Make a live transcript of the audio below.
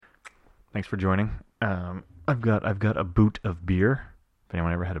Thanks for joining. I've got a boot of beer. If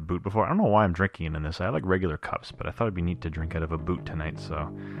anyone ever had a boot before, I don't know why I'm drinking in this. I like regular cups, but I thought it'd be neat to drink out of a boot tonight, so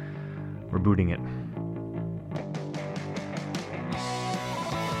we're booting it.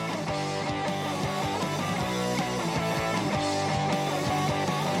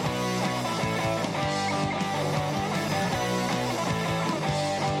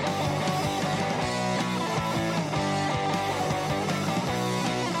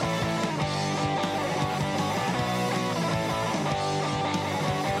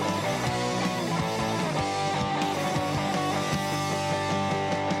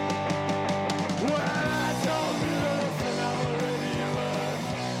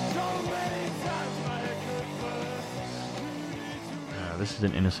 This is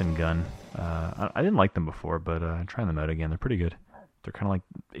an Innocent Gun. I didn't like them before, but trying them out again. They're pretty good. They're kind of like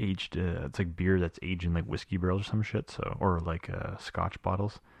aged. It's like beer that's aged in like whiskey barrels or some shit. So or like Scotch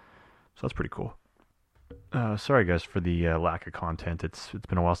bottles. So that's pretty cool. Sorry guys for the lack of content. It's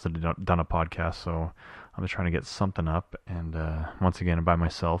been a while since I've done a podcast, so I'm just trying to get something up. And once again, I'm by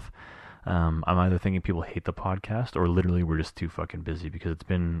myself. I'm either thinking people hate the podcast, or literally we're just too fucking busy because it's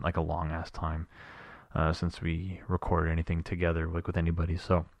been like a long ass time since we recorded anything together, like with anybody.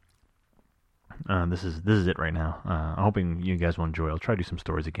 So this is it right now. I'm hoping you guys will enjoy. I'll try to do some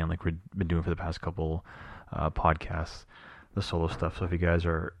stories again, like we've been doing for the past couple podcasts, the solo stuff. So if you guys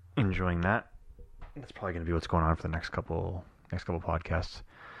are enjoying that, that's probably going to be what's going on for the next couple podcasts.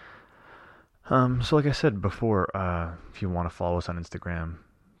 So like I said before, if you want to follow us on Instagram,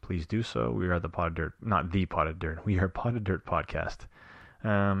 please do so. We are the Potted Dirt, not the Potted Dirt. We are Potted Dirt Podcast.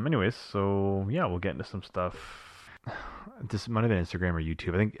 Anyways, so yeah, we'll get into some stuff. This might have been Instagram or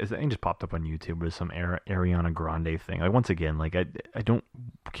YouTube. I think just popped up on YouTube. It was some Ariana Grande thing. Like once again, like I don't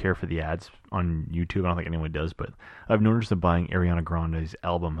care for the ads on YouTube. I don't think anyone does, but I've noticed them buying Ariana Grande's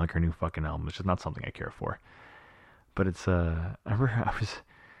album, like her new fucking album, which is not something I care for. But it's I remember I was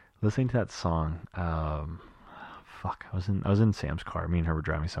listening to that song. Fuck, I was in Sam's car. Me and her were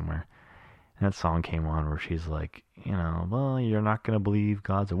driving somewhere, and that song came on where she's like, well, you're not gonna believe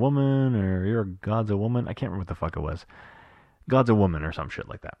God's a woman, or God's a woman. I can't remember what the fuck it was. God's a woman or some shit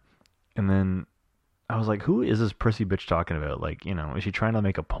like that. And then I was like, who is this prissy bitch talking about? Like, is she trying to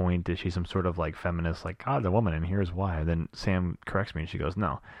make a point? Is she some sort of like feminist, like God's a woman and here's why? And then Sam corrects me and she goes,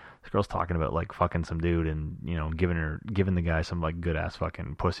 no, this girl's talking about like fucking some dude and giving the guy some like good ass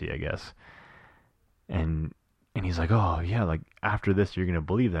fucking pussy, I guess. And he's like, oh yeah, like after this you're gonna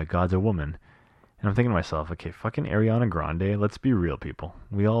believe that God's a woman. And I'm thinking to myself, okay, fucking Ariana Grande, let's be real, people.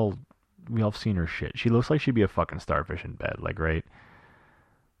 We all have seen her shit. She looks like she'd be a fucking starfish in bed, like, right?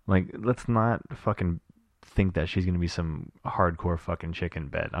 Like, let's not fucking think that she's gonna be some hardcore fucking chick in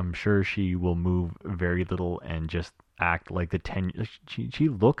bed. I'm sure she will move very little and just act like the 10. She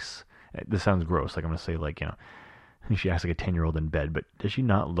looks. This sounds gross. Like I'm gonna say like she acts like a 10-year-old in bed, but does she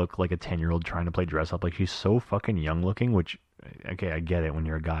not look like a 10-year-old trying to play dress up? Like she's so fucking young looking, which, okay, I get it. When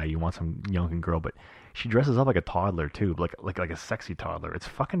you're a guy, you want some young girl, but she dresses up like a toddler too, like a sexy toddler. It's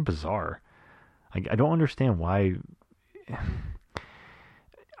fucking bizarre. I don't understand why.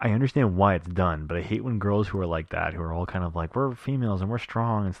 I understand why it's done, but I hate when girls who are like that, who are all kind of like, we're females and we're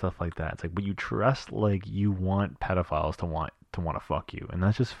strong and stuff like that. It's like, but you dress like you want pedophiles to want to fuck you, and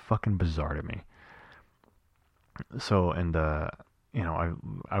that's just fucking bizarre to me. So, and I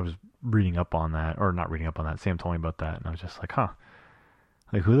was reading up on that, or not reading up on that. Sam told me about that, and I was just like, huh,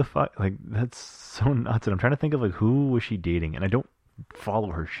 like who the fuck? Like that's so nuts. And I'm trying to think of like who was she dating, and I don't follow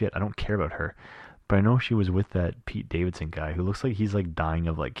her shit. I don't care about her, but I know she was with that Pete Davidson guy who looks like he's like dying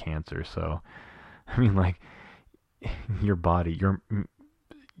of like cancer. So, I mean, like your body, your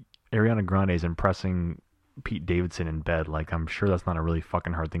Ariana Grande is impressing Pete Davidson in bed. Like I'm sure that's not a really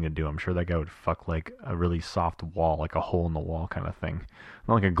fucking hard thing to do. I'm sure that guy would fuck like a really soft wall, like a hole in the wall kind of thing.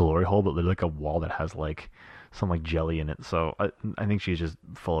 Not like a glory hole, but like a wall that has like some like jelly in it. So I think she's just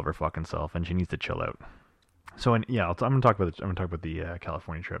full of her fucking self, and she needs to chill out. So and yeah, I'm gonna talk about the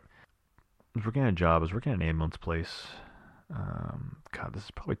California trip. I was working at a job. I was working at an ambulance place. God, this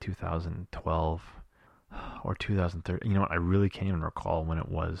is probably 2012 or 2013. You know what? I really can't even recall when it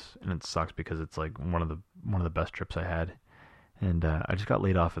was, and it sucks because it's like one of the best trips I had. And I just got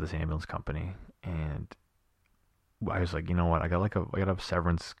laid off of this ambulance company, and I was like, you know what? I got a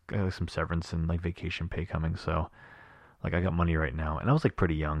severance, I got like some severance and like vacation pay coming, so like I got money right now, and I was like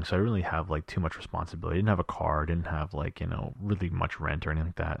pretty young, so I didn't really have like too much responsibility. I didn't have a car, didn't have like really much rent or anything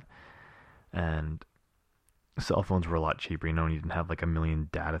like that, and cell phones were a lot cheaper. You didn't have like a million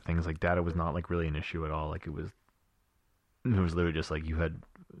data things. Like data was not like really an issue at all. Like it was literally just like you had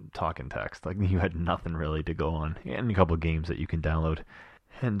talk and text. Like you had nothing really to go on, and a couple of games that you can download.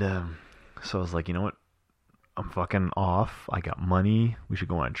 And So I was like, you know what? I'm fucking off. I got money. We should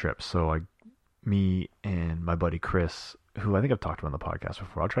go on a trip. So me and my buddy Chris, who I think I've talked about on the podcast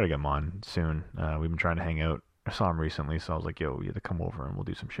before. I'll try to get him on soon. We've been trying to hang out. I saw him recently, so I was like, yo, you have to come over and we'll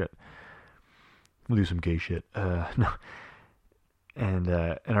do some shit. We'll do some gay shit. No. And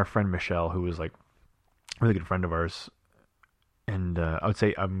our friend Michelle, who was like a really good friend of ours, and I would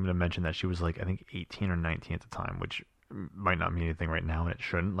say I'm gonna mention that she was like I think 18 or 19 at the time, which might not mean anything right now, and it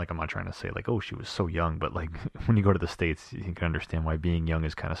shouldn't. Like I'm not trying to say like oh she was so young, but like when you go to the States, you can understand why being young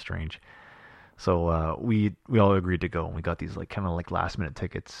is kind of strange. So we all agreed to go, and we got these like kind of like last minute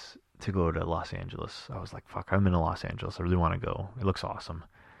tickets to go to Los Angeles. I was like, fuck, I'm in Los Angeles. I really want to go. It looks awesome.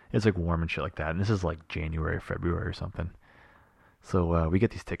 It's like warm and shit like that. And this is like January, February or something. So we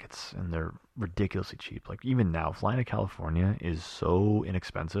get these tickets, and they're ridiculously cheap. Like even now, flying to California is so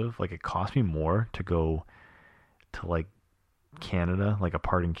inexpensive. Like it cost me more to go to like Canada, like a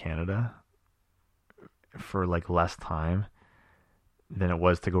part in Canada, for like less time than it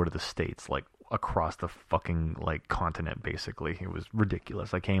was to go to the States. Like across the fucking like continent, basically. It was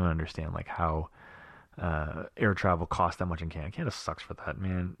ridiculous. I can't even understand like how air travel costs that much in Canada. Canada sucks for that,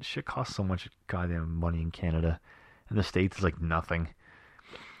 man. Shit costs so much goddamn money in Canada. In the States, is like nothing.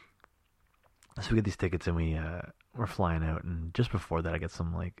 So we get these tickets and we're flying out. And just before that, I get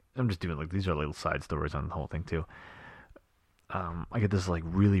some like I'm just doing like these are little side stories on the whole thing too. I get this like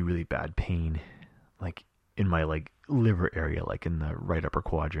really really bad pain, like in my like liver area, like in the right upper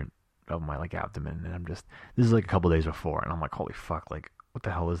quadrant of my like abdomen. And this is like a couple days before, and I'm like, holy fuck, like what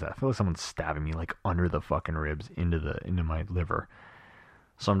the hell is that? I feel like someone's stabbing me like under the fucking ribs into my liver.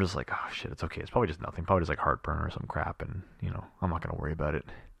 So I'm just like, oh shit, it's okay. It's probably just nothing. Probably just like heartburn or some crap, and I'm not gonna worry about it.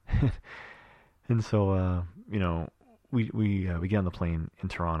 And so we get on the plane in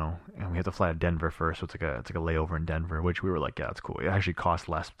Toronto, and we have to fly to Denver first. So it's like a layover in Denver, which we were like, yeah, that's cool. It actually costs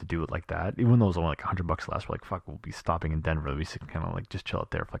less to do it like that, even though it was only like $100 less. We're like, fuck, we'll be stopping in Denver. We can kind of like just chill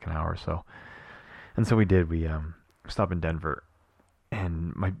out there for like an hour or so. And so we did. We stopped in Denver,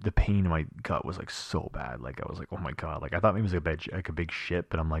 and the pain in my gut was like so bad. Like I was like, oh my god. Like I thought maybe it was like a big shit,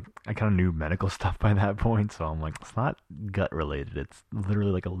 but I'm like, I kind of knew medical stuff by that point, so I'm like, it's not gut related. It's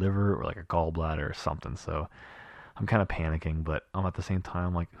literally like a liver or like a gallbladder or something. So I'm kind of panicking, but I'm at the same time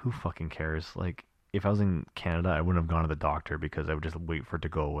I'm like, who fucking cares? Like if I was in Canada, I wouldn't have gone to the doctor because I would just wait for it to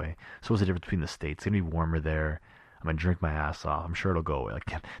go away. So what's the difference between the states? It's gonna be warmer there. I'm gonna drink my ass off. I'm sure it'll go away.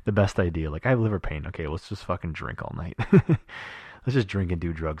 Like the best idea. Like I have liver pain. Okay, let's just fucking drink all night. Let's just drink and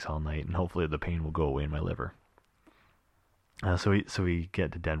do drugs all night, and hopefully the pain will go away in my liver. So we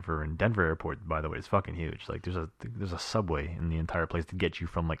get to Denver, and Denver Airport, by the way, is fucking huge. Like there's a subway in the entire place to get you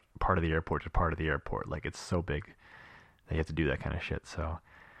from like part of the airport to part of the airport. Like it's so big that you have to do that kind of shit. So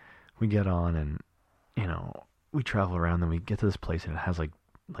we get on, and we travel around, then we get to this place, and it has like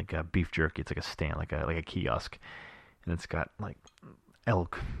a beef jerky. It's like a stand, like a kiosk, and it's got like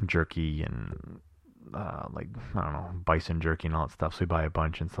elk jerky and like I don't know, bison jerky and all that stuff. So we buy a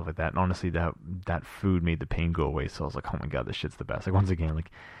bunch and stuff like that. And honestly, that food made the pain go away. So I was like, oh my god, this shit's the best. Like once again,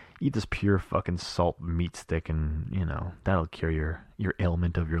 like eat this pure fucking salt meat stick, and that'll cure your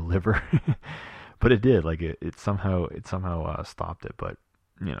ailment of your liver. But it did. Like it somehow stopped it. But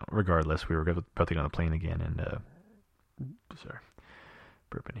regardless, we were about to get on the plane again, and sorry,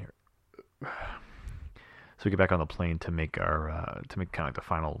 burping here. So we get back on the plane to make our to make kind of like the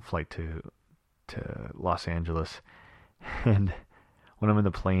final flight to Los Angeles. And when I'm in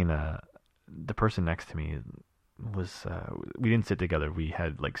the plane, the person next to me was we didn't sit together. We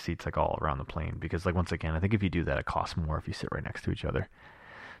had like seats like all around the plane because like once again, I think if you do that, it costs more if you sit right next to each other.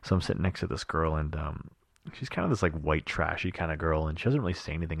 So I'm sitting next to this girl, and she's kind of this like white trashy kind of girl, and she doesn't really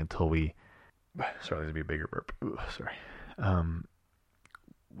say anything until we. Sorry, there's gonna be a bigger burp. Ooh, sorry.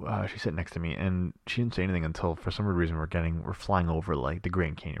 She's sitting next to me, and she didn't say anything until for some reason we're flying over like the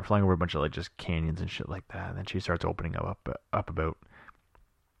Grand Canyon. We're flying over a bunch of like just canyons and shit like that, and then she starts opening up about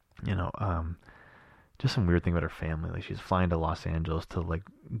just some weird thing about her family. Like she's flying to Los Angeles to like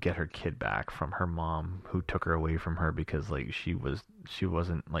get her kid back from her mom who took her away from her because like she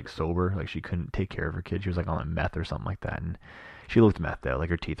wasn't like sober, like she couldn't take care of her kid. She was like on meth or something like that, and she looked methed out. Like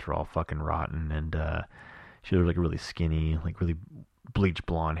her teeth were all fucking rotten, and she was like really skinny, like really bleach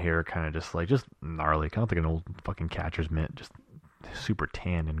blonde hair, kind of just gnarly, kind of like an old fucking catcher's mitt, just super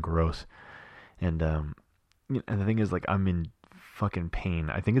tan and gross. And and the thing is, like, I'm in fucking pain.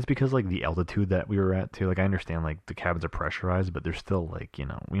 I think it's because like the altitude that we were at too. Like I understand like the cabins are pressurized, but there's still like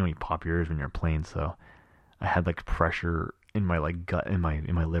we only pop your ears when you're in a plane. So I had like pressure in my like gut, in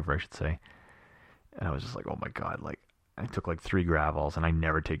my liver, I should say. And I was just like, oh my god, like I took like 3 Gravels, and I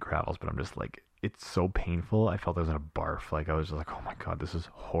never take Gravels, but I'm just like, it's so painful. I felt I was gonna barf. Like I was just like, oh my god, this is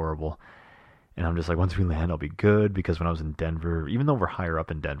horrible. And I'm just like, once we land, I'll be good. Because when I was in Denver, even though we're higher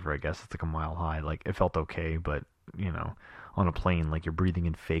up in Denver, I guess it's like a mile high. Like it felt okay, but you know, on a plane, like you're breathing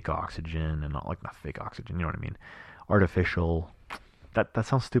in fake oxygen and not fake oxygen. You know what I mean? Artificial. That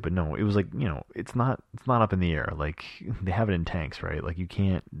sounds stupid. No, it was like it's not up in the air. Like they have it in tanks, right? Like you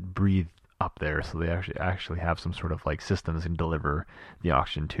can't breathe up there, so they actually have some sort of like systems that can deliver the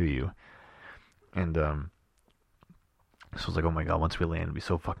oxygen to you. And so I was like, oh my god, once we land, it'll be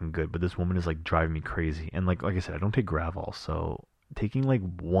so fucking good. But this woman is like driving me crazy. And like I said, I don't take Gravol, so taking like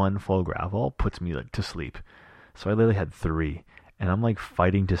one full Gravol puts me like to sleep. So I literally had three, and I'm like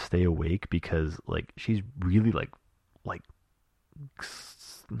fighting to stay awake because like she's really like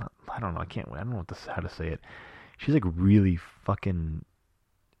I don't know, I don't know how to say it. She's like really fucking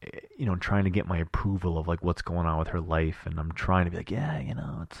trying to get my approval of like what's going on with her life, and I'm trying to be like, yeah,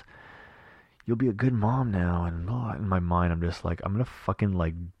 it's you'll be a good mom now, and in my mind I'm just like I'm gonna fucking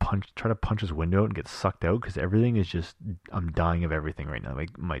like try to punch this window and get sucked out because everything is just I'm dying of everything right now.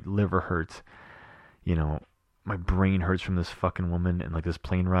 Like my liver hurts, you know, my brain hurts from this fucking woman, and like this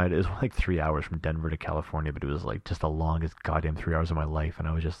plane ride is like 3 hours from Denver to California, but it was like just the longest goddamn 3 hours of my life, and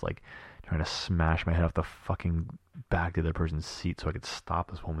I was just like trying to smash my head off the fucking back to the other person's seat so I could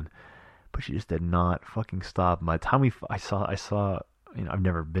stop this woman, but she just did not fucking stop. By the time I saw, I've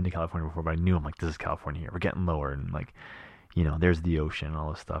never been to California before, but I knew I'm like, this is California here. We're getting lower, and like, there's the ocean and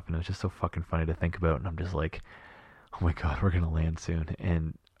all this stuff, and it was just so fucking funny to think about. And I'm just like, oh my god, we're gonna land soon,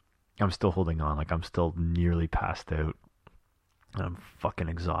 and I'm still holding on. Like I'm still nearly passed out. And I'm fucking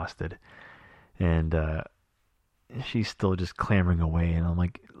exhausted, and she's still just clamoring away, and I'm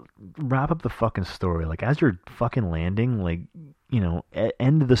like, wrap up the fucking story. Like as you're fucking landing, like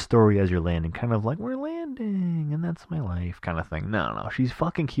end the story as you're landing, kind of like we're landing and that's my life kind of thing. No, she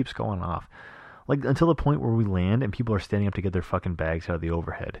fucking keeps going off, like until the point where we land and people are standing up to get their fucking bags out of the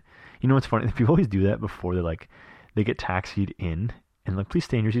overhead. You know what's funny? People always do that before they get taxied in, and like please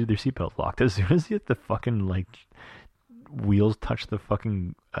stay in your seat with your seatbelt locked. As soon as the fucking like wheels touch the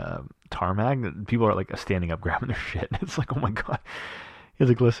fucking tarmac, people are like standing up grabbing their shit. It's like, oh my god. He's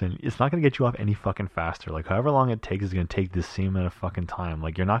like, listen, it's not going to get you off any fucking faster. Like, however long it takes is going to take this same amount of fucking time.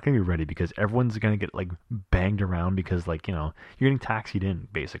 Like, you're not going to be ready because everyone's going to get, like, banged around because, like, you're getting taxied in,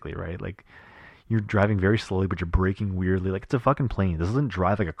 basically, right? Like, you're driving very slowly, but you're braking weirdly. Like, it's a fucking plane. This doesn't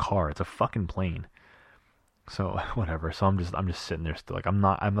drive like a car. It's a fucking plane. So, whatever. So, I'm just sitting there still. Like, I'm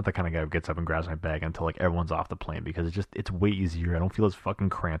not the kind of guy who gets up and grabs my bag until, like, everyone's off the plane because it's way easier. I don't feel as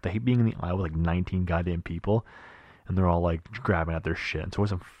fucking cramped. I hate being in the aisle with, like, 19 goddamn people. And they're all like grabbing at their shit. And so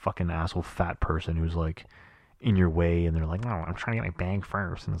it's a fucking asshole fat person who's like in your way, and they're like, no, I'm trying to get my bag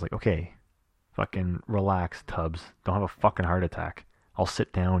first. And it's like, okay, fucking relax, Tubbs. Don't have a fucking heart attack. I'll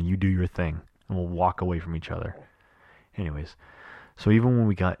sit down, you do your thing, and we'll walk away from each other. Anyways, so even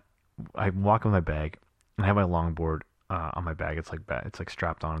when I'm walking with my bag, and I have my longboard on my bag. It's like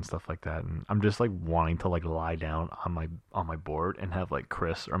strapped on and stuff like that. And I'm just like wanting to like lie down on my board and have like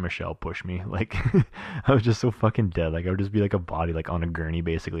Chris or Michelle push me. Like I was just so fucking dead. Like I would just be like a body like on a gurney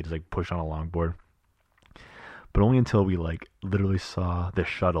basically, just like push on a longboard. But only until we like literally saw the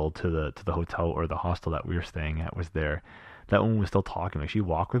shuttle to the hotel or the hostel that we were staying at was there. That woman was still talking. Like she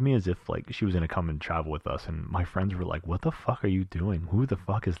walked with me as if like she was gonna come and travel with us. And my friends were like, "What the fuck are you doing? Who the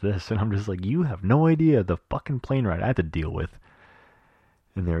fuck is this?" And I'm just like, "You have no idea the fucking plane ride I had to deal with."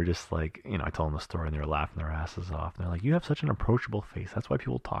 And they were just like, I told them the story, and they were laughing their asses off. And they're like, "You have such an approachable face. That's why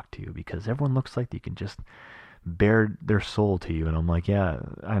people talk to you, because everyone looks like they can just bare their soul to you." And I'm like, "Yeah,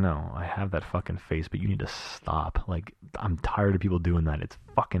 I know. I have that fucking face, but you need to stop. Like, I'm tired of people doing that. It's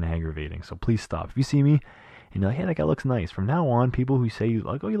fucking aggravating. So please stop. If you see me and you're like, hey, that guy looks nice, from now on, people who say you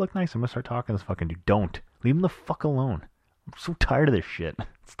like, oh, you look nice, I'm gonna start talking to this fucking dude. Don't. Leave him the fuck alone. I'm so tired of this shit.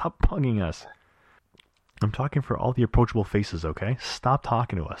 Stop bugging us. I'm talking for all the approachable faces, okay? Stop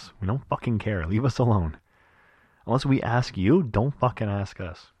talking to us. We don't fucking care. Leave us alone. Unless we ask you, don't fucking ask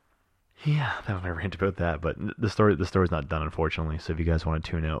us." Yeah, that was my rant about that. But the story's not done, unfortunately. So if you guys want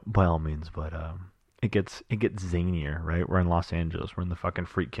to tune out, by all means. But it gets zanier, right? We're in Los Angeles. We're in the fucking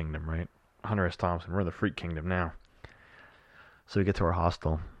freak kingdom, right? Hunter S. Thompson. We're in the freak kingdom now. So we get to our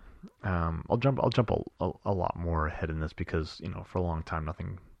hostel. I'll jump a lot more ahead in this because for a long time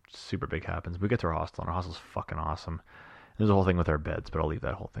nothing super big happens. We get to our hostel, and our hostel's fucking awesome. There's a whole thing with our beds, but I'll leave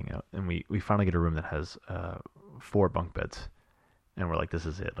that whole thing out. And we finally get a room that has 4 bunk beds. And we're like, this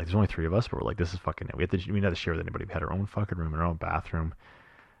is it. Like, there's only 3 of us, but we're like, this is fucking it. We didn't have to share with anybody. We had our own fucking room and our own bathroom.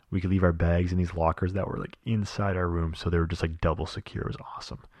 We could leave our bags in these lockers that were like inside our room, so they were just like double secure. It was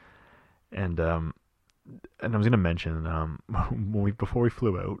awesome. And I was gonna mention before we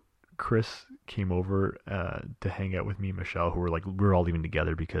flew out, Chris came over to hang out with me and Michelle, who were like, we were all leaving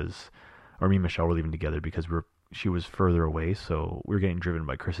together because or me and Michelle were leaving together because she was further away, so we were getting driven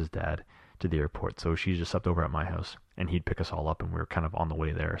by Chris's dad to the airport. So she just slept over at my house, and he'd pick us all up, and we were kind of on the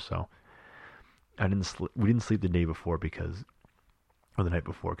way there. So we didn't sleep the day before or the night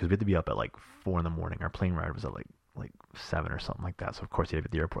before, because we had to be up at like 4 in the morning. Our plane ride was at like 7 or something like that. So of course he had to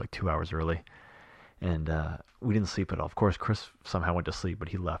be at the airport like 2 hours early, and we didn't sleep at all. Of course, Chris somehow went to sleep, but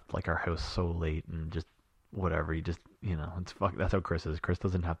he left like our house so late and just whatever. He just, it's fuck. That's how Chris is. Chris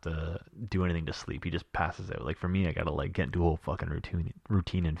doesn't have to do anything to sleep. He just passes out. Like for me, I gotta like get into a whole fucking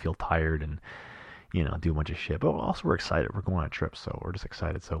routine and feel tired and do a bunch of shit. But also we're excited. We're going on a trip, so we're just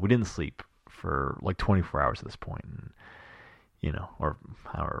excited. So we didn't sleep for like 24 hours at this point, and or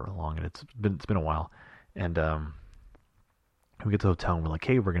however long it's been a while, and we get to the hotel and we're like,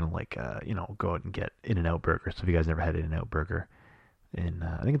 hey, we're gonna like go out and get In-N-Out Burger. So if you guys never had In-N-Out Burger, and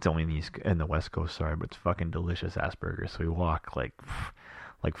I think it's only in the West Coast, sorry, but it's fucking delicious ass burger. So we walk like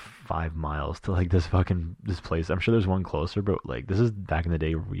 5 miles to like this place. I'm sure there's one closer, but like this is back in the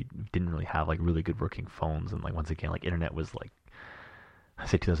day where we didn't really have like really good working phones, and like once again like internet was like, I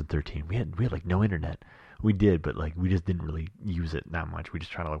say 2013. We had like no internet. We did, but like we just didn't really use it that much. We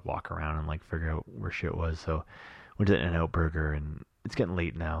just try to like walk around and like figure out where shit was. So went to In-N-Out Burger, and it's getting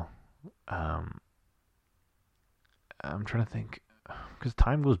late now. I'm trying to think, because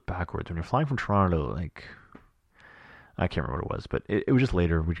time goes backwards when you're flying from Toronto. Like I can't remember what it was, but it was just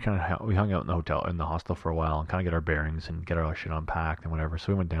later. We hung out in the hostel for a while and kind of get our bearings and get our shit unpacked and whatever.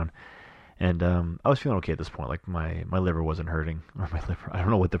 So we went down. And I was feeling okay at this point. Like my liver wasn't hurting, or my liver. I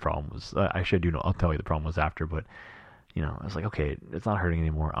don't know what the problem was. Actually, I do know. I'll tell you the problem was after. But I was like, okay, it's not hurting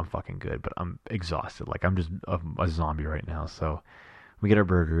anymore. I'm fucking good. But I'm exhausted. Like I'm just a zombie right now. So we get our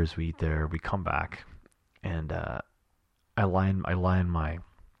burgers. We eat there. We come back, and I lie in my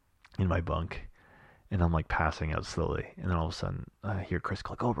bunk, and I'm like passing out slowly. And then all of a sudden, I hear Chris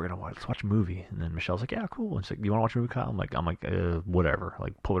like, "Oh, let's watch a movie." And then Michelle's like, "Yeah, cool." And she's like, "Do you want to watch a movie, Kyle?" I'm like, whatever.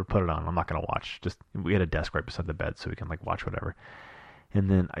 Like, put it on. I'm not gonna watch. Just we had a desk right beside the bed, so we can like watch whatever. And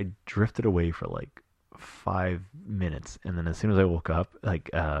then I drifted away for like 5 minutes, and then as soon as I woke up, like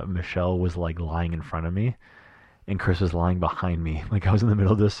Michelle was like lying in front of me, and Chris was lying behind me. Like I was in the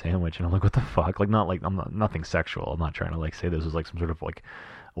middle of this sandwich, and I'm like, "What the fuck?" Like I'm not nothing sexual. I'm not trying to like say this was like some sort of like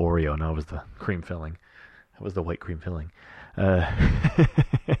Oreo. No, it was the cream filling. It was the white cream filling.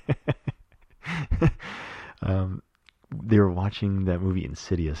 They were watching that movie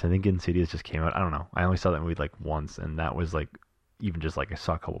Insidious. I think Insidious just came out. I don't know. I only saw that movie like once, and that was like even just like I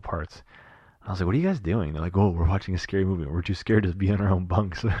saw a couple parts. I was like, "What are you guys doing?" They're like, "Oh, we're watching a scary movie. We're too scared to be in our own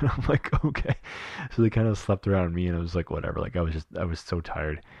bunks." And I'm like, "Okay." So they kind of slept around me, and I was like, "Whatever." Like I was so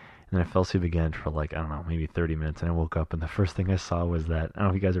tired. And then I fell asleep again for like, I don't know, maybe 30 minutes, and I woke up, and the first thing I saw was that, I don't know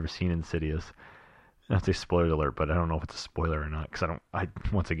if you guys ever seen Insidious. I don't say spoiler alert, but I don't know if it's a spoiler or not, because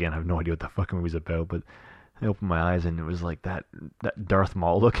once again, I have no idea what the fucking movie's about, but I opened my eyes, and it was like that Darth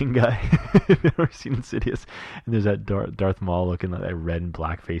Maul looking guy. I've never seen Insidious. And there's that Darth Maul looking like that red and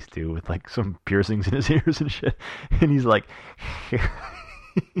black face too, with like some piercings in his ears and shit. And he's like,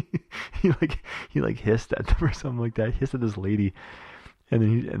 he like hissed at them or something like that. He hissed at this lady. And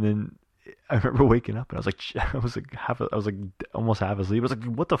then I remember waking up, and I was like almost half asleep. I was like,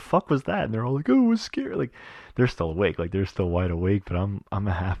 "What the fuck was that?" And they're all like, "Oh, it was scary." Like they're still awake, like they're still wide awake, but I'm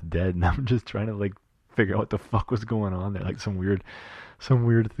a half dead, and I'm just trying to like figure out what the fuck was going on there. Like some weird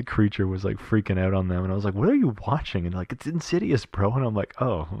creature was like freaking out on them, and I was like, "What are you watching?" And like, "It's Insidious, bro." And I'm like,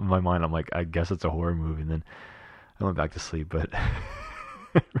 "Oh," in my mind, I'm like, "I guess it's a horror movie." And then I went back to sleep, but.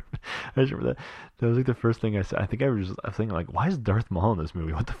 I just remember that was like the first thing I said. I think I was thinking like, why is Darth Maul in this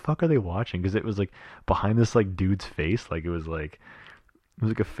movie? What the fuck are they watching? Because it was like behind this like dude's face, like it was like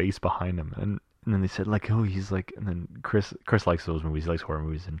a face behind him, and then they said like, oh, he's like, and then Chris likes those movies, he likes horror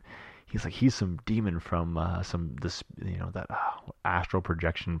movies, and he's some demon from that astral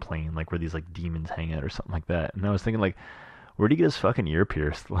projection plane, like where these like demons hang out or something like that. And I was thinking like, where'd he get his fucking ear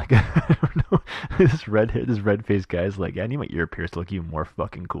pierced? Like, I don't know. This red faced guy's like, I need my ear pierced to look even more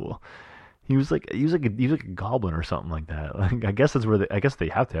fucking cool. He was like a goblin or something like that. Like, I guess they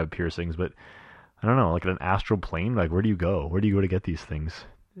have to have piercings, but I don't know, like an astral plane. Like, where do you go? Where do you go to get these things?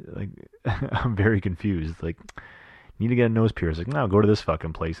 Like, I'm very confused. Like, need to get a nose pierced. Like, no, go to this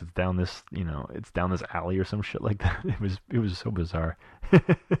fucking place. It's down this, it's down this alley or some shit like that. It was so bizarre.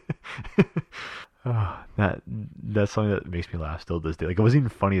 Oh, that's something that makes me laugh still to this day. Like, it wasn't even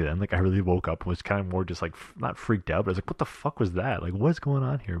funny then. Like, I really woke up and was kind of more just like not freaked out, but I was like, what the fuck was that? Like, what's going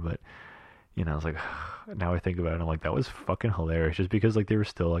on here? But I was like, now I think about it, I'm like, that was fucking hilarious. Just because like they were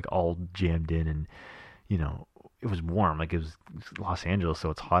still like all jammed in, and it was warm. Like, it was Los Angeles, so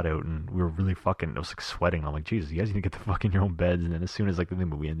it's hot out, and we were really fucking, it was like sweating. I'm like, Jesus, you guys need to get the fuck in your own beds. And then as soon as like the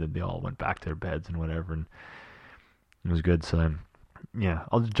movie ended, they all went back to their beds and whatever, and it was good. So then, yeah,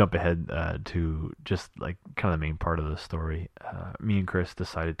 I'll just jump ahead to just like kind of the main part of the story. Me and Chris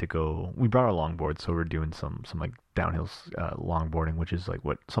decided to go. We brought our longboard, so we're doing some like downhill longboarding, which is like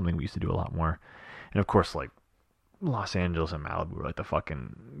something we used to do a lot more. And of course, like Los Angeles and Malibu were like the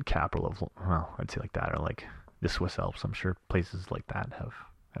fucking capital of, well, I'd say like that, or like the Swiss Alps. I'm sure places like that have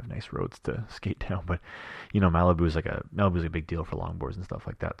nice roads to skate down, but Malibu is a big deal for longboards and stuff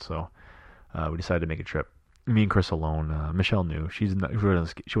like that. So we decided to make a trip. Me and Chris alone. Michelle knew she wasn't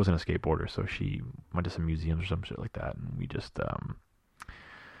a skateboarder, so she went to some museums or some shit like that, and we just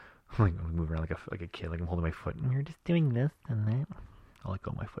like move around like a kid, like I'm holding my foot, and we were just doing this and that. I'll let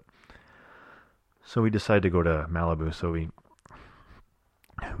go of my foot. So we decided to go to Malibu. So we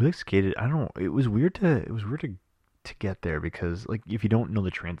like skated. I don't know. It was weird to get there because like if you don't know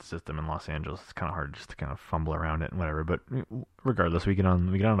the transit system in Los Angeles, it's kind of hard just to kind of fumble around it and whatever. But regardless, we get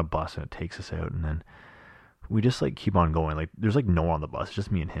on a bus and it takes us out, and then we just like keep on going. Like there's like no one on the bus,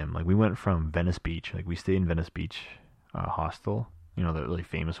 just me and him. Like we went from Venice Beach. Like we stayed in Venice Beach hostel. The really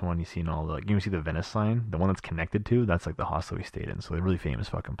famous one you see in all the, like, you see the Venice sign, the one that's connected to, that's like the hostel we stayed in. So a really famous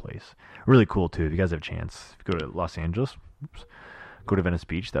fucking place. Really cool too. If you guys have a chance, if you go to Los Angeles, go to Venice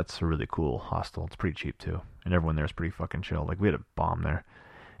Beach. That's a really cool hostel. It's pretty cheap too, and everyone there is pretty fucking chill. Like we had a bomb there.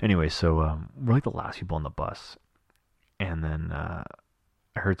 Anyway, so we're like the last people on the bus, and then I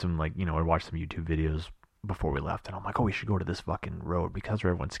heard some I watched some YouTube videos before we left, and I'm like, oh, we should go to this fucking road because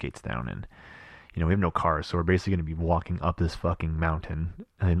where everyone skates down, and we have no cars, so we're basically going to be walking up this fucking mountain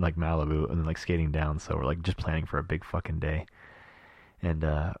in like Malibu and then like skating down. So we're like just planning for a big fucking day. And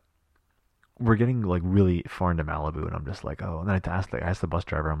we're getting like really far into Malibu, and I'm just like, oh, and then I asked the bus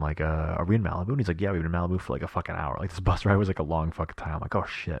driver, I'm like, are we in Malibu? And he's like, yeah, we've been in Malibu for like a fucking hour. Like this bus ride was like a long fucking time. I'm like, oh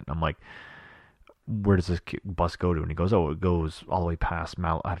shit. And I'm like, where does this bus go to? And he goes, oh, it goes all the way past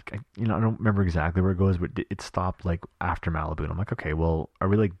Malibu. I don't remember exactly where it goes, but it stopped like after Malibu. And I'm like, okay, well, are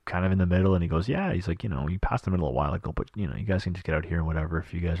we like kind of in the middle? And he goes, yeah. He's like, you passed the middle a while ago, but you guys can just get out here and whatever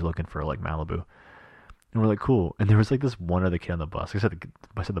if you guys are looking for like Malibu. And we're like, cool. And there was like this one other kid on the bus. I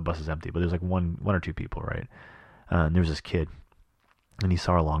said the bus is empty, but there's like one or two people, right? And there was this kid, and he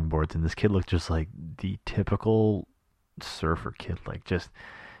saw our longboards, and this kid looked just like the typical surfer kid, like just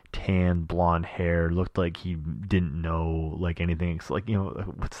tan, blonde hair, looked like he didn't know like anything. It's like,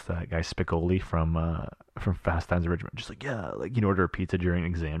 what's that guy Spicoli from Fast Times at Ridgemont? Just like, yeah, like order a pizza during an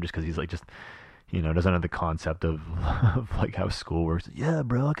exam just because he's like just doesn't have the concept of like how school works. Yeah,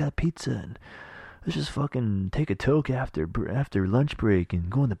 bro, I got pizza and let's just fucking take a toke after lunch break and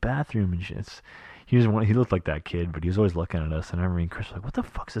go in the bathroom and shit. He looked like that kid, but he was always looking at us. And I remember me and Chris were like, what the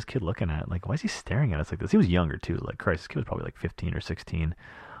fuck's this kid looking at? Like, why is he staring at us like this? He was younger too. Like, Christ, this kid was probably like 15 or 16.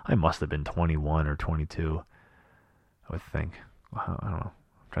 I must have been 21 or 22, I would think. I don't know.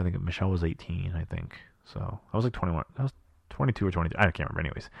 I'm trying to think. Michelle was 18, I think. So I was like 21. I was 22 or 23. I can't remember.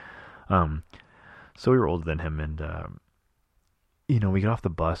 Anyways, so we were older than him, and we get off the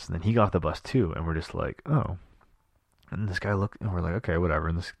bus, and then he got off the bus too, and we're just like, oh. And this guy looked, and we're like, okay, whatever.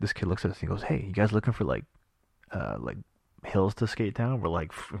 And this kid looks at us, and he goes, hey, you guys looking for like hills to skate down? We're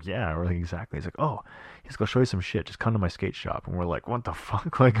like, yeah. We're like, exactly. He's like, oh, he's gonna show you some shit, just come to my skate shop. And we're like, what the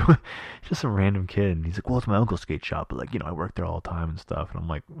fuck? Like, just some random kid. And he's like, well, it's my uncle's skate shop, but like, I work there all the time and stuff. And I'm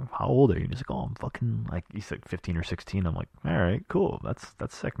like, how old are you? And he's like, oh, I'm fucking, like, he's like 15 or 16. I'm like, all right, cool, that's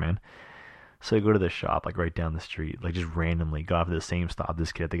sick, man. So I go to this shop, like right down the street, like just randomly go off to the same stop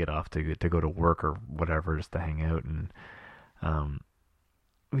this kid had to get off to go to work or whatever, just to hang out. And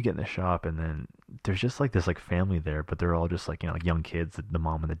we get in the shop, and then there's just like this like family there, but they're all just like like young kids, the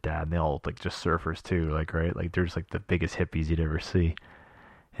mom and the dad, and they all look like just surfers too, like, right, like they're just like the biggest hippies you'd ever see.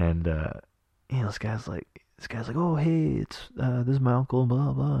 And this guy's like, oh, hey, it's this is my uncle,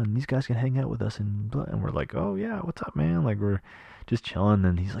 blah blah, and these guys can hang out with us, and blah. And we're like, oh yeah, what's up, man? Like, we're just chilling.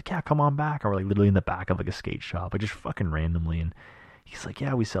 And he's like, yeah, come on back. And we're like literally in the back of like a skate shop, like just fucking randomly. And he's like,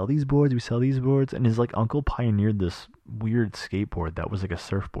 yeah, we sell these boards. And his like uncle pioneered this weird skateboard that was like a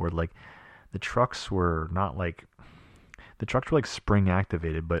surfboard. Like the trucks were like spring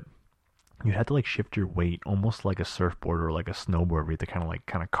activated, but you had to like shift your weight almost like a surfboard or like a snowboard where you had to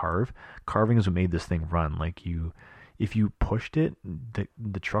kind of carve. Carving is what made this thing run. Like if you pushed it,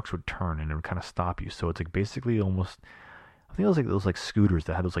 the trucks would turn and it would kind of stop you. So it's like basically almost I think it was like those like scooters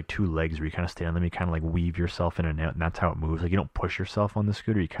that had those like two legs where you kind of stand on them, you kind of like weave yourself in and out, and that's how it moves. Like you don't push yourself on the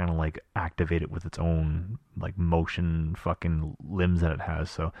scooter, you kind of like activate it with its own like motion fucking limbs that it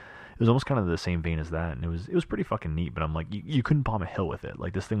has. So it was almost kind of the same vein as that, and it was pretty fucking neat. But I'm like, you couldn't bomb a hill with it.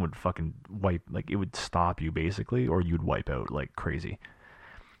 Like this thing would fucking wipe, like it would stop you basically, or you'd wipe out like crazy.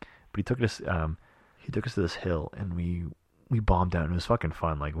 But he took us to this hill, and we bombed down. It was fucking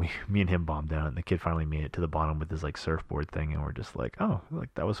fun. Like me and him bombed down, and the kid finally made it to the bottom with his like surfboard thing, and we're just like, oh,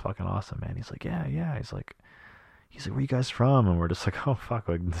 like that was fucking awesome, man. He's like, yeah, yeah. He's like, where you guys from? And we're just like, oh fuck,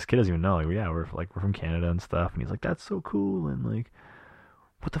 like this kid doesn't even know. Like, yeah, we're from Canada and stuff. And he's like, that's so cool, and like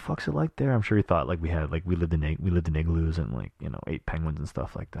what the fuck's it like there? I'm sure he thought like we lived in igloos and like ate penguins and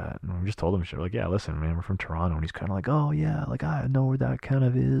stuff like that. And we just told him shit like, yeah, listen, man, we're from Toronto, and he's kind of like, oh yeah, like I know where that kind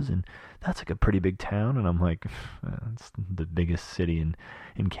of is, and that's like a pretty big town. And I'm like, it's the biggest city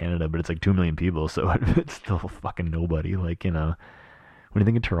in Canada, but it's like 2 million people, so it's still fucking nobody. Like when you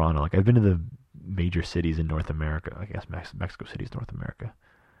think of Toronto, like I've been to the major cities in North America. I guess Mexico City is North America.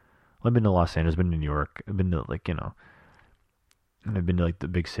 Well, I've been to Los Angeles, I've been to New York, I've been to like and I've been to like the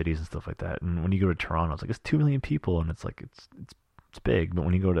big cities and stuff like that. And when you go to Toronto, it's like it's 2 million people, and it's like it's big. But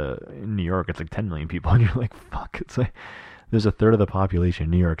when you go to New York, it's like 10 million people, and you're like, fuck. It's like there's a third of the population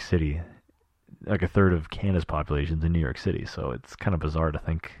in New York City, like a third of Canada's population's in New York City. So it's kind of bizarre to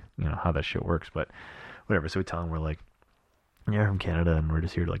think how that shit works. But whatever. So we tell them we're like, yeah, from Canada, and we're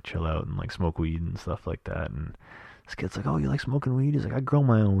just here to like chill out and like smoke weed and stuff like that. And this kid's like, oh, you like smoking weed? He's like, I grow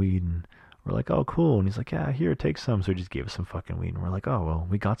my own weed. And we're like, oh, cool. And he's like, yeah, here, take some. So he just gave us some fucking weed. And we're like, oh, well,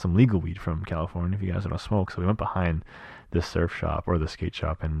 we got some legal weed from California if you guys want to smoke. So we went behind this surf shop or the skate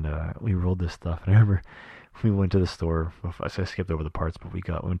shop, and we rolled this stuff. And I remember we went to the store. I skipped over the parts, but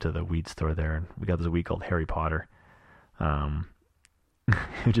went to the weed store there, and we got this weed called Harry Potter. Um,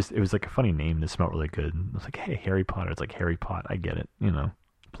 it was like a funny name. It smelled really good. It was like, hey, Harry Potter. It's like Harry Pot. I get it.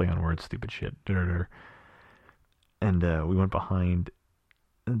 Play on words, stupid shit. And we went behind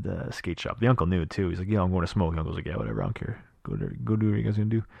the skate shop. The uncle knew it too. He's like, yeah, I'm going to smoke. The uncle's like, yeah, whatever, I don't care. Go do what you guys gonna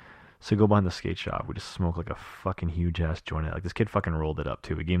do. So go behind the skate shop. We just smoked like a fucking huge ass joint. Like this kid fucking rolled it up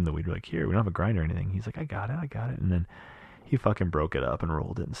too. We gave him the weed. We're like, here, we don't have a grinder or anything. He's like, I got it. And then he fucking broke it up and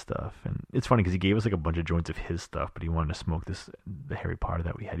rolled it and stuff. And it's funny because he gave us like a bunch of joints of his stuff, but he wanted to smoke the Harry Potter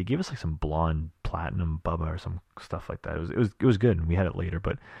that we had. He gave us like some blonde platinum bubba or some stuff like that. It was good, and we had it later,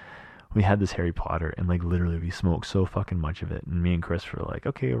 but we had this Harry Potter, and like literally we smoked so fucking much of it. And me and Chris were like,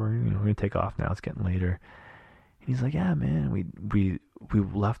 okay, we're gonna take off now. It's getting later. And he's like, yeah, man. We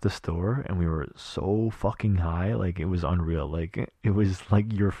left the store, and we were so fucking high, like it was unreal. Like it was like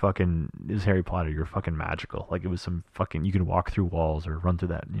it was Harry Potter. You're fucking magical. Like it was some fucking, you can walk through walls or run through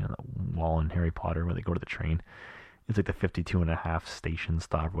that that wall in Harry Potter where they go to the train. It's like the 52 and a half station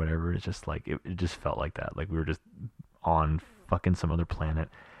stop or whatever. It's just like it just felt like that. Like we were just on fucking some other planet.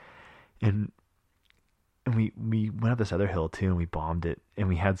 And we went up this other hill too, and we bombed it, and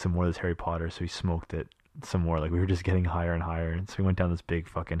we had some more of this Harry Potter, so we smoked it some more. Like we were just getting higher and higher, and so we went down this big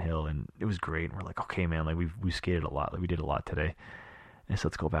fucking hill, and it was great. And we're like, okay, man, like we skated a lot, like we did a lot today, and so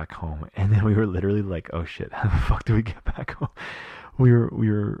let's go back home. And then we were literally like, oh shit, how the fuck do we get back home? We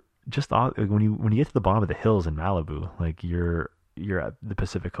were just like, when you get to the bottom of the hills in Malibu, like you're at the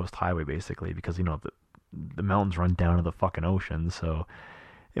Pacific Coast Highway basically, because the mountains run down to the fucking ocean, so.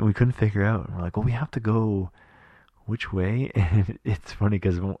 And we couldn't figure out. And we're like, well, we have to go which way? And it's funny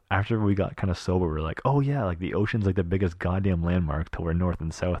because after we got kind of sober, we're like, oh yeah, like the ocean's like the biggest goddamn landmark to where north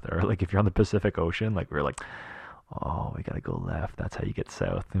and south are. Like if you're on the Pacific Ocean, like we're like, oh, we gotta go left. That's how you get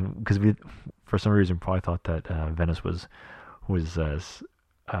south. Because we, for some reason, probably thought that Venice was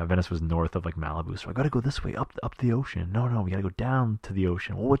north of like Malibu. So I gotta go this way up the ocean. No, we gotta go down to the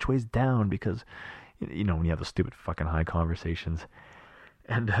ocean. Well, which way's down? Because when you have those stupid fucking high conversations.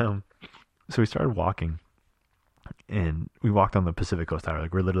 And so we started walking, and we walked on the Pacific Coast Highway.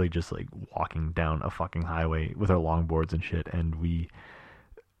 Like we're literally just like walking down a fucking highway with our longboards and shit. And we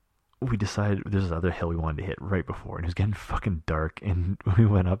decided there's this other hill we wanted to hit right before, and it was getting fucking dark. And we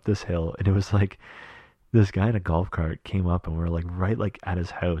went up this hill, and it was like this guy in a golf cart came up, and we were like right like at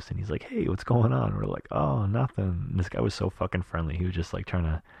his house, and he's like, hey, what's going on? And we're like, oh, nothing. And this guy was so fucking friendly. He was just like trying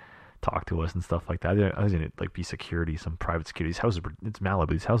to talk to us and stuff like that. I was gonna like be security, some private security. These houses, it's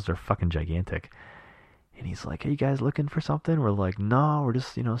Malibu. These houses are fucking gigantic. And he's like, hey, you guys looking for something? We're like, no, we're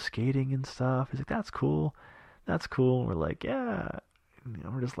just skating and stuff. He's like, that's cool. We're like, yeah.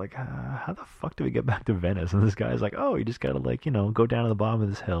 And we're just like, how the fuck do we get back to Venice? And this guy's like, oh, you just gotta like go down to the bottom of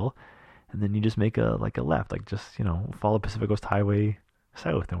this hill, and then you just make a left, like just follow Pacific Coast Highway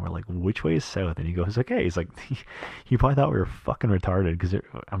south. And we're like, which way is south? And he goes, okay. He's like, he probably thought we were fucking retarded, because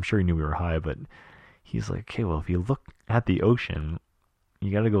I'm sure he knew we were high, but he's like, okay, well, if you look at the ocean,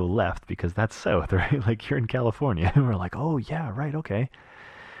 you got to go left because that's south, right? Like you're in California. And we're like, oh yeah, right, okay.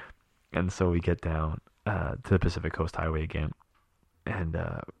 And so we get down to the Pacific Coast Highway again, and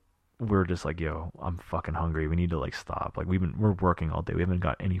we're just like, yo, I'm fucking hungry. We need to like stop. Like we're working all day. We haven't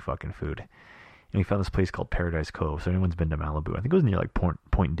got any fucking food. And we found this place called Paradise Cove. So anyone's been to Malibu, I think it was near like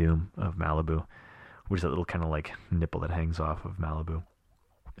Point Doom of Malibu, which is that little kind of like nipple that hangs off of Malibu.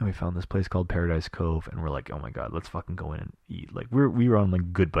 And we found this place called Paradise Cove, and we're like, oh my god, let's fucking go in and eat. Like we were on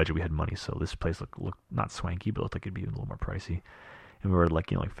like good budget. We had money, so this place looked not swanky, but looked like it'd be a little more pricey. And we were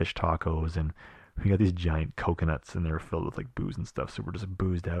like, like fish tacos, and we got these giant coconuts, and they were filled with like booze and stuff. So we're just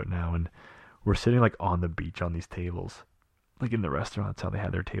boozed out now, and we're sitting like on the beach on these tables, like in the restaurant. That's how they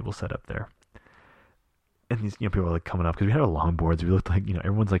had their table set up there. And these people are like coming up because we had our longboards. We looked like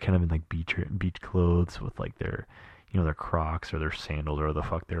everyone's like kind of in like beach clothes with like their Crocs or their sandals or the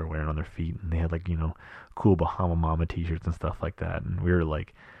fuck they were wearing on their feet, and they had like cool Bahama Mama t-shirts and stuff like that, and we were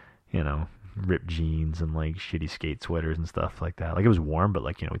like ripped jeans and like shitty skate sweaters and stuff like that. Like it was warm, but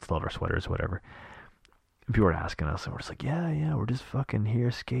like we'd still have our sweaters, whatever. And people were asking us, and we're just like, yeah, we're just fucking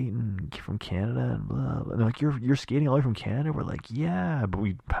here skating from Canada and blah, blah. And they're like, you're skating all the way from Canada? We're like, yeah, but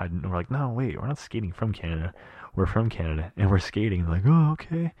we're like, no, wait, we're not skating from Canada. We're from Canada and we're skating. They're like, oh,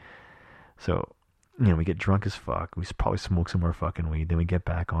 okay. So we get drunk as fuck. We probably smoke some more fucking weed. Then we get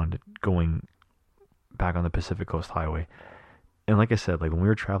back on to going back on the Pacific Coast Highway. And like I said, like when we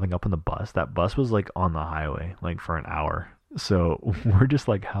were traveling up on the bus, that bus was like on the highway like for an hour. So we're just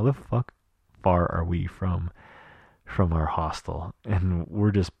like, how the fuck far are we from our hostel? And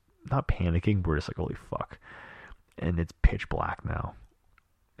we're just not panicking. We're just like, holy fuck. And it's pitch black now.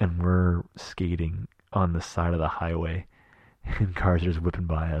 And we're skating on the side of the highway. And cars are just whipping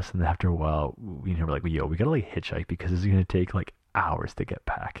by us. And after a while, we're like, yo, we gotta like hitchhike because it's gonna take like hours to get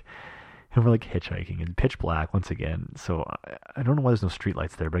back. And we're like hitchhiking and pitch black once again. So I don't know why there's no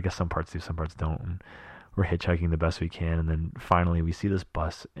streetlights there, but I guess some parts do, some parts don't. And we're hitchhiking the best we can. And then finally we see this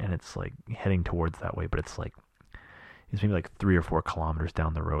bus and it's like heading towards that way, but it's maybe like 3 or 4 kilometers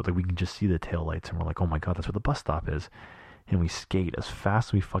down the road. Like we can just see the taillights and we're like, oh my god, that's where the bus stop is. And we skate as fast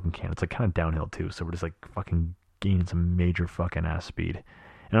as we fucking can. It's like kind of downhill too. So we're just like fucking gaining some major fucking ass speed.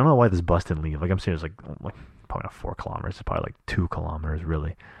 And I don't know why this bus didn't leave. Like I'm saying, it's like probably not 4 kilometers. It's probably like 2 kilometers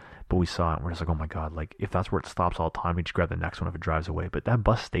really. But we saw it and we're just like, oh my god, like if that's where it stops all the time, we just grab the next one if it drives away. But that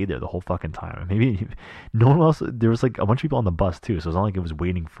bus stayed there the whole fucking time. And maybe no one else, there was like a bunch of people on the bus too. So it's not like it was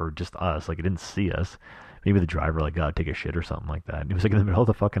waiting for just us. Like it didn't see us. Maybe the driver like got to take a shit or something like that. And it was like in the middle of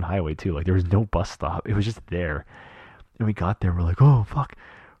the fucking highway too. Like there was no bus stop. It was just there. And we got there and we're like, oh fuck.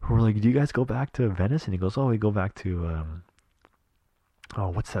 We're like, do you guys go back to Venice? And he goes, oh, we go back to,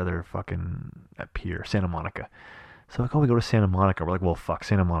 what's the other fucking, that pier? Santa Monica. So like, oh, we go to Santa Monica. We're like, well, fuck,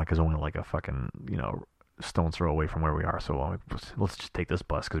 Santa Monica's only like a fucking, stone's throw away from where we are. So let's just take this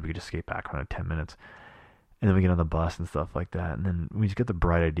bus because we could just skate back around 10 minutes. And then we get on the bus and stuff like that. And then we just get the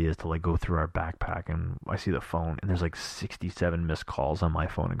bright ideas to like go through our backpack. And I see the phone and there's like 67 missed calls on my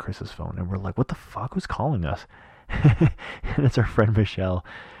phone and Chris's phone. And we're like, what the fuck? Who's calling us? And it's our friend Michelle.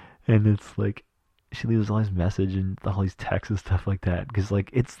 And it's like, she leaves all these message and all these texts and stuff like that. Because like,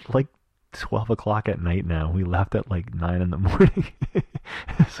 it's like 12 o'clock at night now. We left at like 9 in the morning.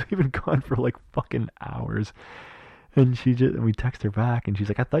 So we've been gone for like fucking hours. And we text her back and she's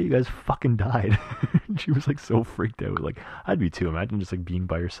like, I thought you guys fucking died. And she was like so freaked out. Like, I'd be too. Imagine just like being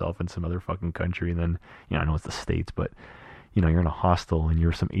by yourself in some other fucking country. And then, I know it's the States, but you're in a hostel and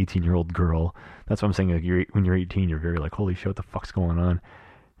you're some 18-year-old girl. That's what I'm saying. Like when you're 18, you're very like, holy shit, what the fuck's going on?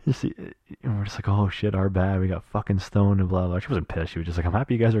 And we're just like, oh shit, our bad. We got fucking stoned and blah blah. She wasn't pissed. She was just like, I'm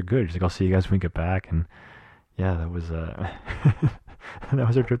happy you guys are good. She's like, I'll see you guys when we get back. And yeah, that was that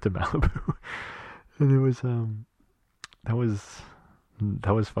was our trip to Malibu. And it was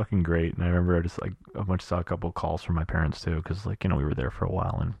that was fucking great. And I remember I just like saw a couple calls from my parents too, because like we were there for a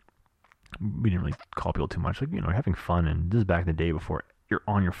while and we didn't really call people too much. Like we're having fun, and this is back in the day before you're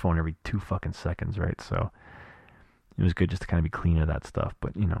on your phone every 2 fucking seconds, right? So it was good just to kind of be clean of that stuff.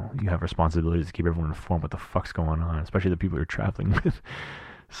 But, you have responsibilities to keep everyone informed what the fuck's going on, especially the people you're traveling with.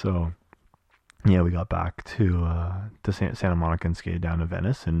 So, yeah, we got back to Santa Monica and skated down to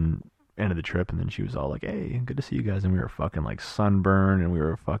Venice and ended the trip. And then she was all like, hey, good to see you guys. And we were fucking like sunburned and we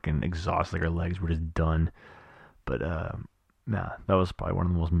were fucking exhausted. Like our legs were just done. But, nah, that was probably one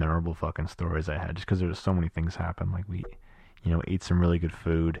of the most memorable fucking stories I had just because there was so many things happen. Like we, ate some really good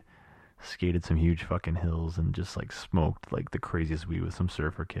food, skated some huge fucking hills, and just like smoked like the craziest weed with some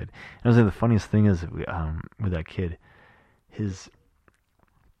surfer kid. And I was like, the funniest thing is with that kid, his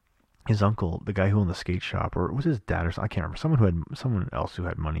his uncle, the guy who owned the skate shop, or it was his dad or something, I can't remember. Someone else who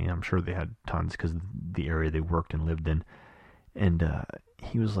had money. I'm sure they had tons because the area they worked and lived in. And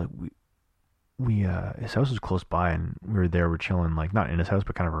he was like, we his house was close by, and we were there. We're chilling, like not in his house,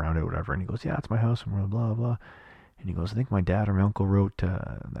 but kind of around it, or whatever. And he goes, "Yeah, it's my house," and we're blah blah. And he goes, "I think my dad or my uncle wrote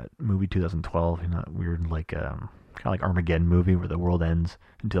that movie 2012, you know, that weird like kind of like Armageddon movie where the world ends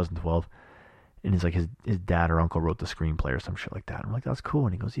in 2012." And he's like, his dad or uncle wrote the screenplay or some shit like that. And I'm like, "That's cool."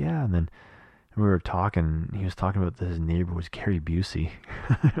 And he goes, "Yeah." And then we were talking. He was talking about his neighbor was Gary Busey,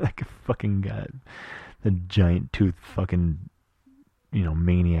 like a fucking guy, the giant tooth fucking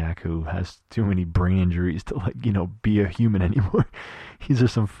maniac who has too many brain injuries to like be a human anymore. He's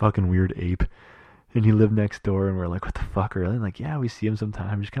just some fucking weird ape. And he lived next door, and we're like, "What the fuck?" Really? Like, yeah, we see him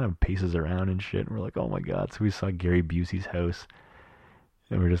sometimes. He just kind of paces around and shit. And we're like, "Oh my god!" So we saw Gary Busey's house,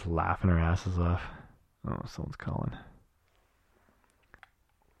 and we're just laughing our asses off. Oh, someone's calling.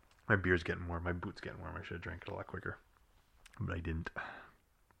 My beer's getting warm. My boot's getting warm. I should have drank it a lot quicker, but I didn't.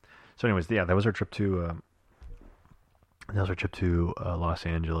 So, anyways, yeah, that was our trip to. Los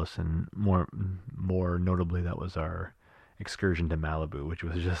Angeles, and more notably, that was our excursion to Malibu, which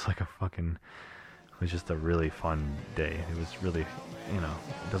was just like it was just a really fun day. It was really, it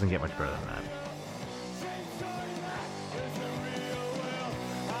doesn't get much better than that.